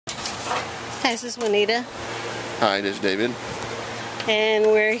Hi, this is Juanita. Hi, this is David. And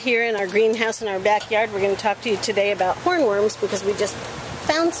we're here in our greenhouse in our backyard. We're going to talk to you today about hornworms because we just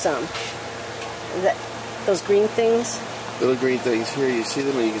found some. Those green things? Little green things here, you see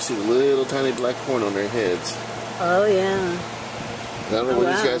them and you can see the little tiny black horn on their heads. Oh, yeah. I don't know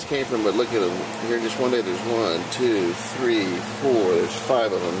where these guys came from, but look at them. Here just one day there's 1, 2, 3, 4, there's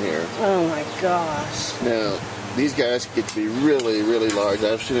 5 of them here. Oh my gosh. Now, these guys get to be really, really large.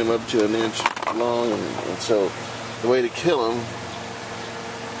 I've seen them up to 1 inch long, and so the way to kill them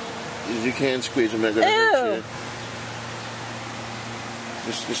is you can squeeze them. They're going to hurt you.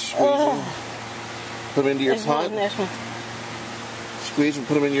 Just squeeze them. Put them into your pot. There's one. Squeeze them,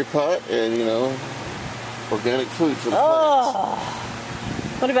 put them in your pot, and you know, organic food for the plants.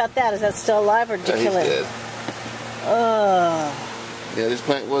 What about that? Is that still alive, or did you kill it? He's dead. Oh. Yeah, this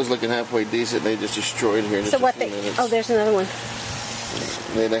plant was looking halfway decent. They just destroyed here in just a few minutes. Oh, there's another one.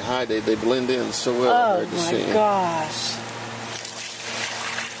 They hide. They blend in so well. Oh my gosh.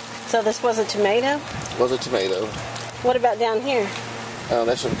 So this was a tomato? Was a tomato. What about down here?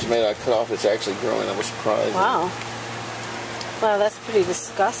 That's a tomato I cut off. It's actually growing. I was surprised. Wow. Wow, that's pretty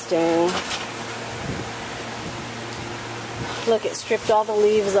disgusting. Look, it stripped all the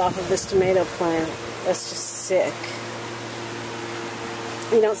leaves off of this tomato plant. That's just sick.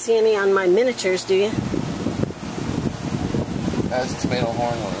 You don't see any on my miniatures, do you? That's a tomato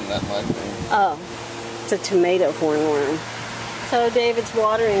hornworm, not my thing. Oh, it's a tomato hornworm. So David's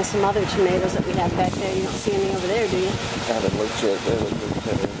watering some other tomatoes that we have back there. You don't see any over there, do you? I haven't looked yet. They look really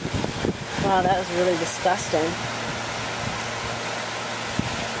tender. Wow, that was really disgusting.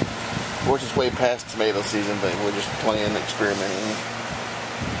 We're just way past tomato season, but we're just playing, experimenting.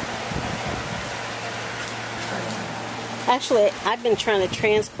 Actually, I've been trying to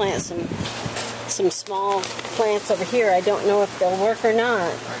transplant some small plants over here. I don't know if they'll work or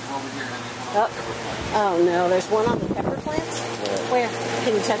not. Oh no, there's one on the pepper plants? Yeah. Where?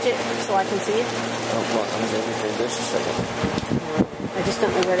 Can you touch it so I can see it? Oh, well, I'm going to do this a second. I just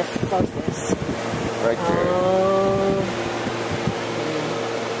don't know where to focus. Right there. Oh.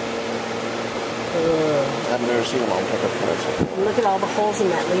 I've never seen them on pepper plants before. And look at all the holes in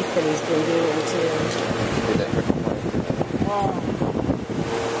that leaf that he's been doing too. Oh.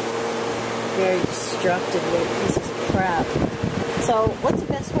 Very destructive little pieces of crap. So, what's the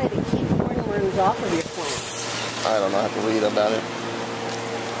best way to keep hornworms off of your plants? I don't know. I have to read about it.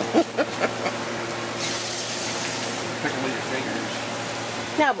 Pick them with your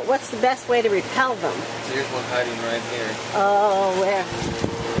fingers. No, but what's the best way to repel them? So here's one hiding right here. Oh, where?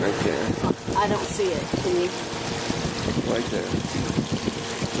 Right there. I don't see it. Can you? Right there.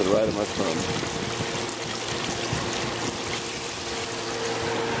 To the right of my thumb.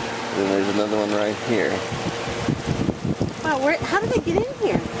 Then there's another one right here. Wow, how did they get in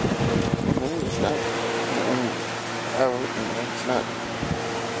here? It's not. It's not.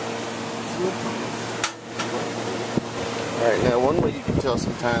 Alright, now one way you can tell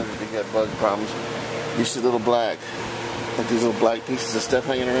sometimes if you got bug problems, you see little black, like these little black pieces of stuff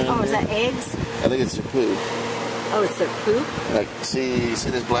hanging around. Oh, is that eggs? I think it's their poop. Oh, it's their poop? Like, see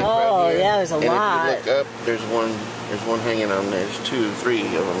this black right Oh, here? yeah, there's a lot. And if you look up, there's one hanging on there. There's 2, 3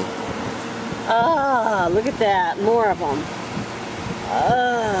 of them. Ah, look at that. More of them.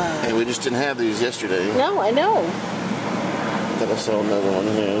 Ah. And we just didn't have these yesterday. No, I know. Thought I saw another one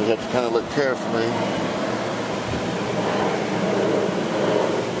here. You have to kind of look carefully.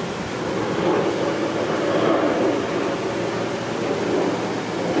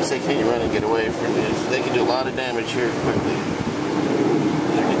 They can't run and get away from this. They can do a lot of damage here quickly,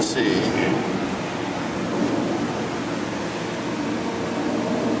 as you can see.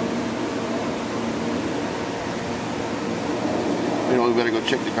 You know, we better go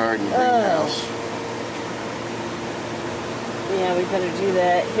check the garden greenhouse. Yeah, we better do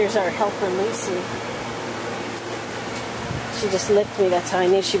that. Here's our helper, Lucy. She just licked me. That's how I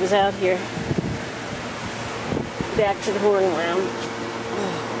knew she was out here. Back to the hornworm.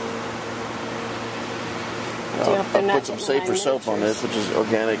 I'll put some Safer soap on this, which is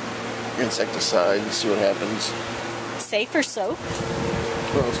organic insecticide, and see what happens. Safer soap?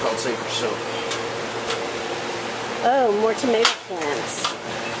 Well, it's called Safer soap. Oh, more tomato plants.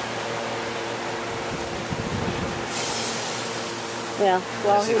 Yeah,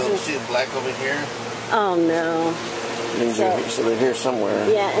 well, see the black over here? Oh no. So they're here somewhere.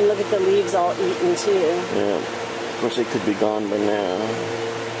 Yeah, and look at the leaves all eaten too. Yeah. Of course, they could be gone by now.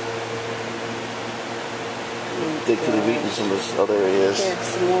 They could have eaten some of those other areas. Here,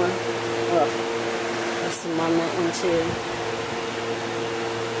 some more. Oh, there's some on that one too.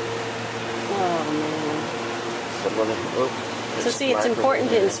 Oh man. Oh, So see, it's important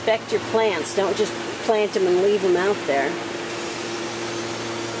to inspect your plants. Don't just plant them and leave them out there.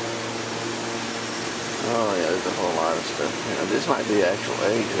 Oh yeah, there's a whole lot of stuff. Yeah, this might be actual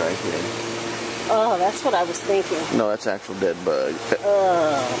eggs right here. Oh, that's what I was thinking. No, that's actual dead bug.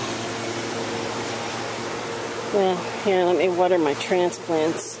 Oh. Well, here, let me water my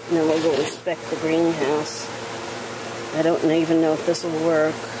transplants, and then we'll go inspect the greenhouse. I don't even know if this will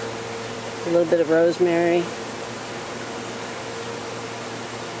work. A little bit of rosemary.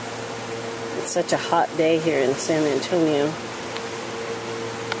 It's such a hot day here in San Antonio.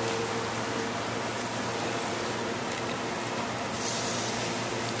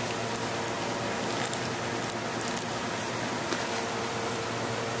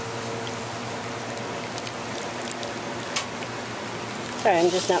 Sorry,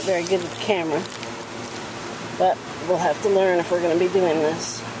 I'm just not very good with the camera. But we'll have to learn if we're going to be doing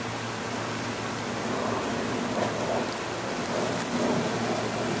this.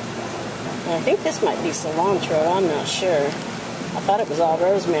 I think this might be cilantro, I'm not sure. I thought it was all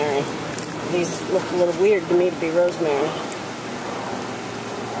rosemary. These look a little weird to me to be rosemary.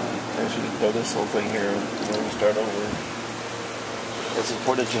 I should throw this whole thing here when we start over. It's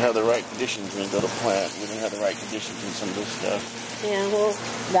important that you have the right conditions when you go to plant. We don't have the right conditions in some of this stuff. Yeah, well,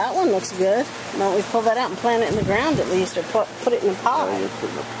 that one looks good. Why don't we pull that out and plant it in the ground at least, or put it in a pot? Oh, you have to put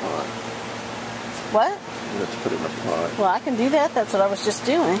it in a pot. What? You have to put it in a pot. Well, I can do that. That's what I was just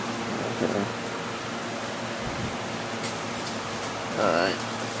doing. Okay. Alright.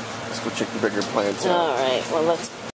 Let's go check the bigger plants out. Alright, well, let's